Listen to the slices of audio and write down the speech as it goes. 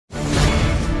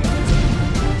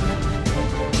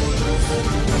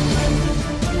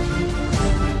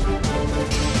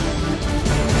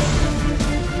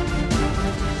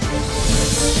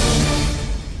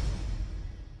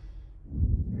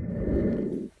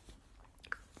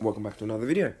welcome back to another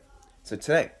video. So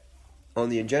today, on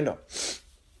the agenda,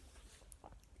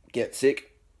 get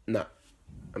sick? No,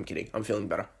 I'm kidding, I'm feeling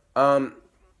better.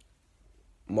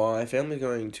 My family's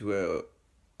going to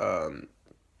a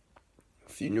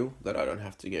funeral that I don't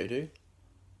have to go to,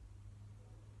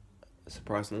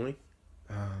 surprisingly.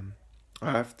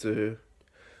 I have to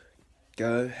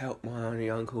go help my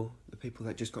auntie, uncle, the people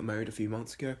that just got married a few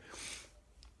months ago,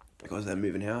 because they're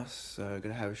moving house, so I'm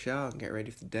gonna have a shower and get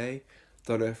ready for the day.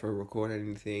 Don't know if I'll record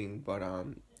anything, but I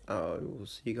will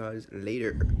see you guys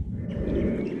later.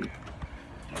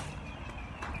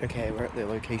 Okay, we're at the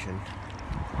location.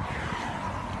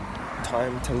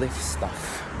 Time to lift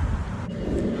stuff.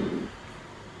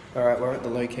 Alright, we're at the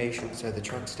location, so the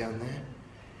truck's down there.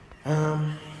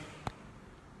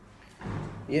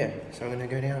 Yeah, so I'm gonna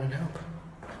go down and help.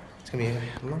 It's gonna be a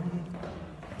long,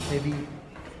 heavy,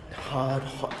 hard,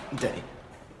 hot day.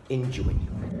 Enjoy.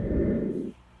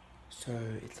 So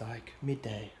it's like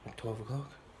midday, like 12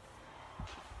 o'clock.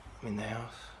 I'm in the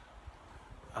house.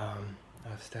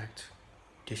 I've stacked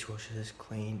dishwashers,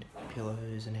 cleaned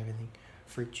pillows and everything.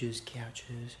 Fridges,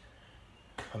 couches.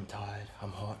 I'm tired,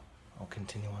 I'm hot. I'll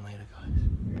continue on later, guys.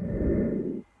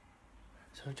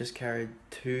 So I've just carried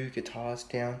 2 guitars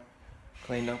down.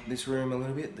 Cleaned up this room a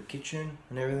little bit, the kitchen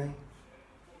and everything.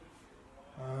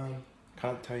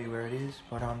 Can't tell you where it is,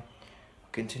 but I'll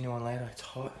continue on later. It's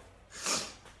hot.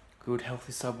 Good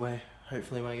healthy Subway,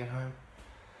 hopefully when I get home.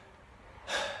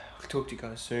 I'll talk to you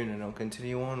guys soon and I'll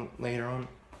continue on later on.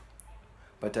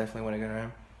 But definitely when I get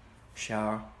home,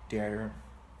 shower, deodorant,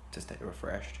 to stay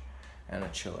refreshed, and I'll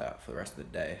chill out for the rest of the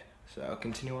day. So I'll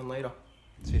continue on later.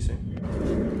 See you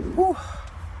soon. Whew.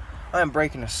 I am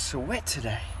breaking a sweat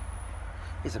today.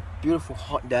 It's a beautiful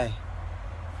hot day.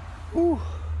 Whew.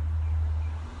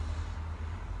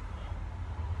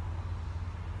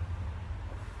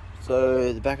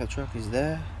 So the back of the truck is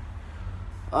there.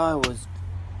 I was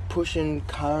pushing,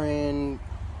 carrying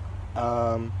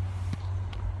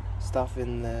stuff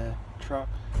in the truck.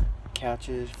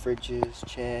 Couches, fridges,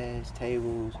 chairs,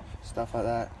 tables, stuff like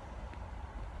that.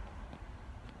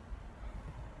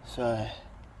 So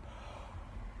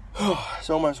it's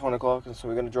almost 1 o'clock, and so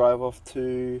we're going to drive off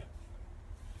to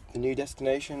the new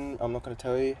destination. I'm not going to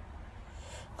tell you.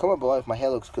 Comment below if my hair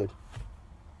looks good.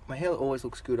 My hair always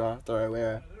looks good after I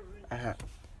wear a hat.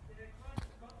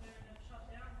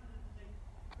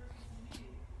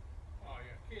 Oh,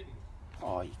 you're kidding.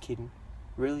 Oh, you kidding?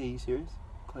 Really? Are you serious?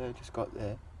 Claire just got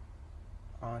their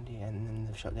auntie and then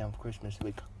they've shut down for Christmas, so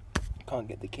we can't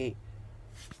get the key.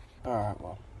 Alright,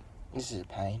 well, this is a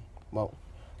pain. Well,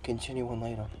 continue on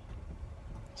later.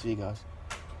 See you guys.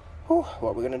 Whew,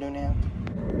 what we're gonna do now.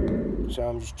 So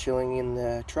I'm just chilling in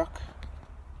the truck,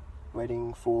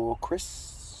 waiting for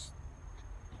Chris.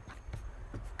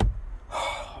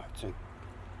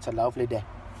 It's a lovely day.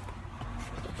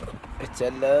 It's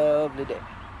a lovely day.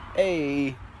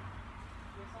 Hey!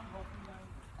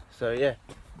 So yeah,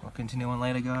 I'll continue on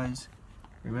later, guys.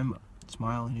 Remember,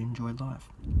 smile and enjoy life.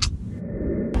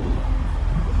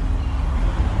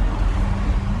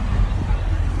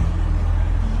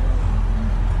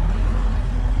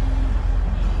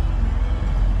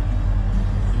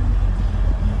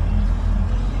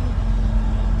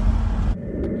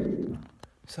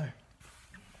 So,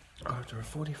 after a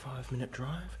 45-minute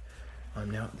drive, I'm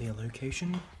now at the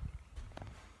location.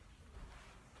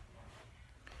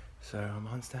 So I'm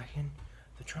unstacking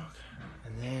the truck,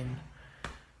 and then,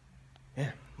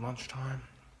 yeah, lunchtime,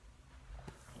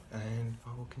 and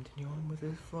I will continue on with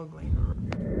this vlog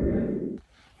later.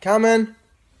 Coming!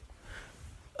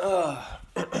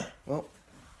 Well,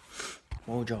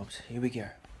 more jobs. Here we go.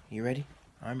 You ready?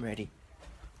 I'm ready.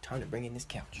 Time to bring in this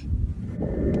couch.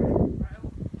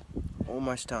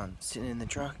 Almost done. Sitting in the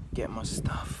truck, getting my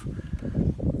stuff.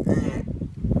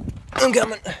 I'm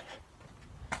coming!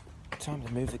 Time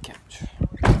to move the couch.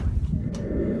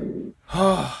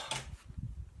 Oh,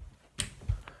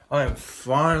 I am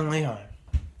finally home.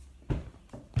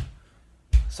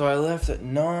 So I left at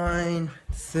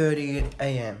 9:30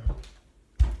 AM.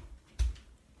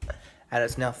 And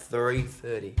it's now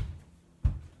 3:30.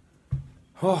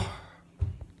 Oh.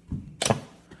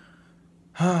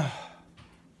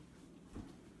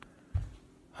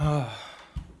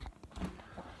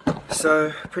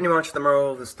 So, pretty much the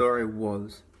moral of the story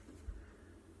was,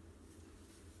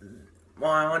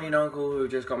 my auntie and uncle, who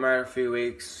just got married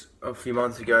a few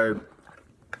months ago,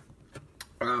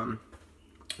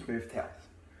 moved house.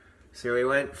 So we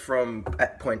went from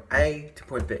at point A to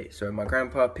point B. So my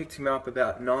grandpa picked him up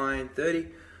about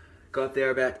 9:30, got there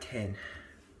about 10.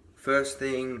 First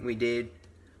thing we did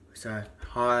was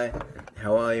hi,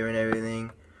 how are you and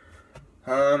everything.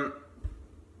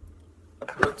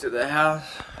 Looked at the house.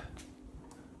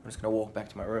 I'm just gonna walk back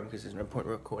to my room because there's no point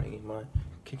recording in my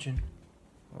kitchen.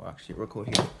 I'll actually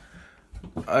record here.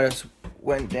 I just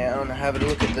went down and had a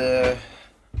look at the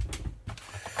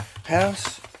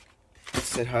house.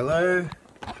 Said hello.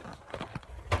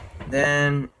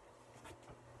 Then,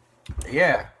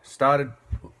 yeah, started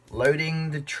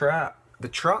loading the truck.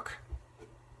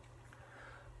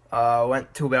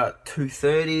 Went to about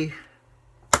 2:30,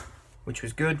 which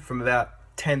was good. From about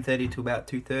 10:30 to about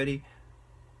 2:30.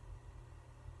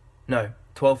 No,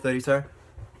 12:30. Sorry,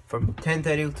 from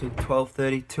 10:30 to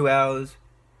 12:30, 2 hours.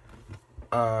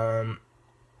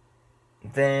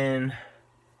 Then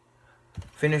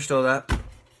finished all that.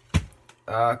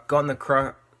 Got in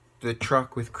the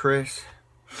truck with Chris.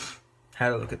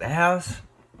 Had a look at the house.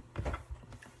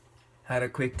 Had a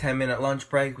quick 10-minute lunch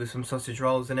break with some sausage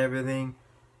rolls and everything.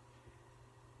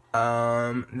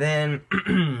 Then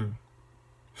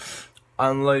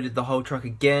unloaded the whole truck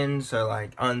again, so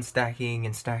like unstacking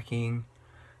and stacking.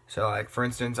 So like for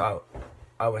instance, I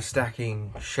was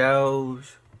stacking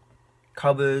shelves,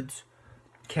 cupboards,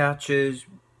 couches,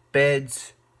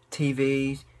 beds,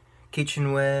 TVs,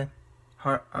 kitchenware,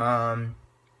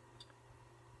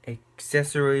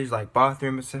 accessories like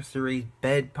bathroom accessories,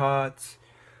 bed parts,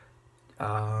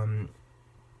 car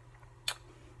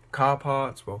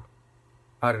parts, well,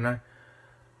 I don't know,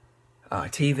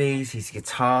 TVs, his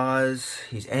guitars,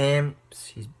 his amps,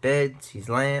 his beds, his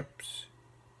lamps,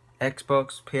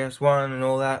 Xbox, PS1 and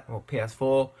all that, or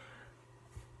PS4.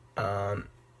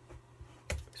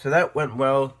 So that went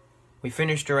well. We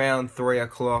finished around 3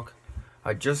 o'clock.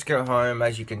 I just got home.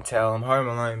 As you can tell, I'm home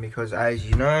alone because, as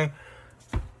you know,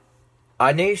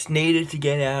 I just needed to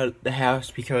get out of the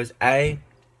house because I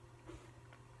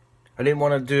didn't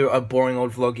want to do a boring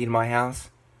old vlog in my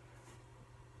house,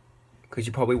 because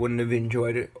you probably wouldn't have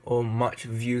enjoyed it or much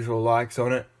views or likes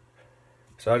on it.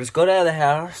 So I just got out of the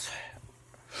house,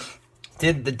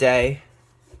 did the day.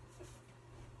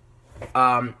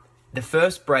 The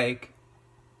first break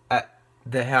at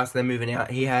the house they're moving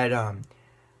out, he had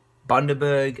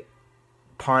Bundaberg,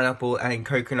 pineapple and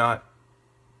coconut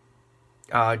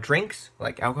drinks,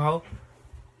 like alcohol.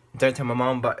 Don't tell my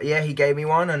mum, but yeah, he gave me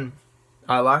one and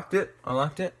I liked it.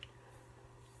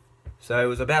 So it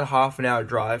was about a half an hour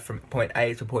drive from point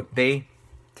A to point B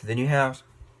to the new house,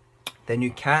 the new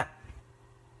cat.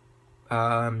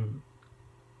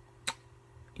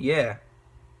 Yeah.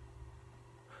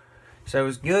 So it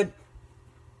was good.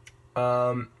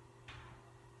 I'm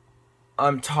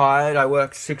tired. I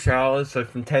worked 6 hours, so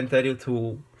from 10:30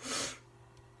 till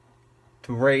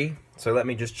 3. So let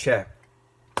me just check.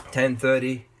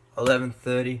 10:30,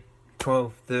 11:30,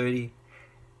 12:30,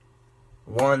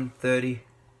 1:30,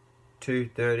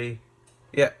 2:30.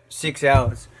 Yeah, 6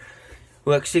 hours.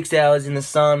 Worked 6 hours in the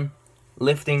sun,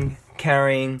 lifting,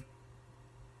 carrying,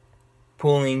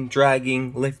 pulling,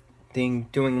 dragging, lifting,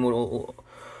 doing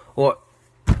what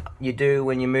you do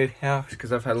when you move house,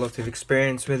 because I've had lots of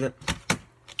experience with it.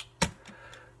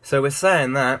 So we're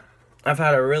saying that I've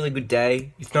had a really good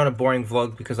day. It's not a boring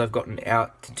vlog because I've gotten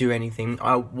out to do anything.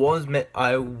 I was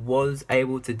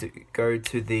able to go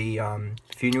to the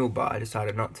funeral, but I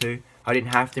decided not to. I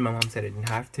didn't have to. My mum said I didn't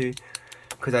have to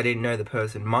because I didn't know the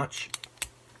person much.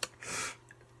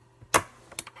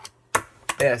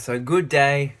 Yeah, so good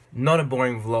day. Not a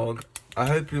boring vlog. I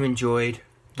hope you enjoyed.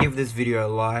 Give this video a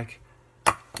like.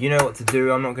 You know what to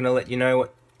do. I'm not going to let you know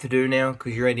what to do now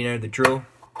because you already know the drill.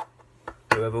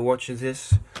 Whoever watches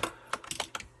this.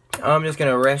 I'm just going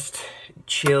to rest,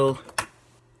 chill,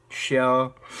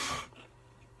 shower.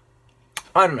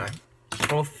 I don't know.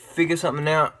 I'll figure something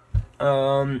out.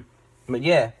 But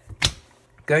yeah.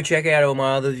 Go check out all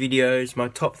my other videos. My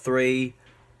top 3.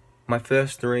 My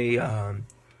first 3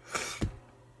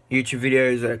 YouTube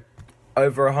videos are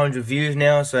over 100 views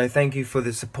now. So thank you for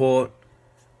the support.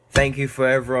 Thank you for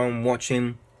everyone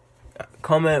watching.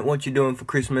 Comment what you're doing for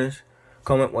Christmas.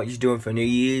 Comment what you're doing for New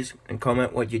Year's. And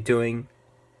comment what you're doing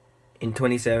in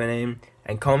 2017.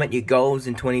 And comment your goals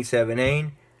in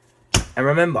 2017. And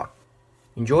remember,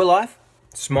 enjoy life,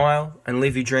 smile, and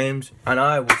live your dreams. And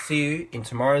I will see you in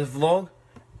tomorrow's vlog.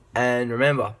 And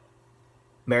remember,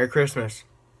 Merry Christmas.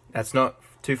 That's not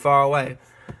too far away.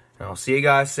 And I'll see you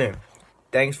guys soon.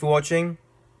 Thanks for watching.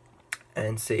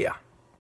 And see ya.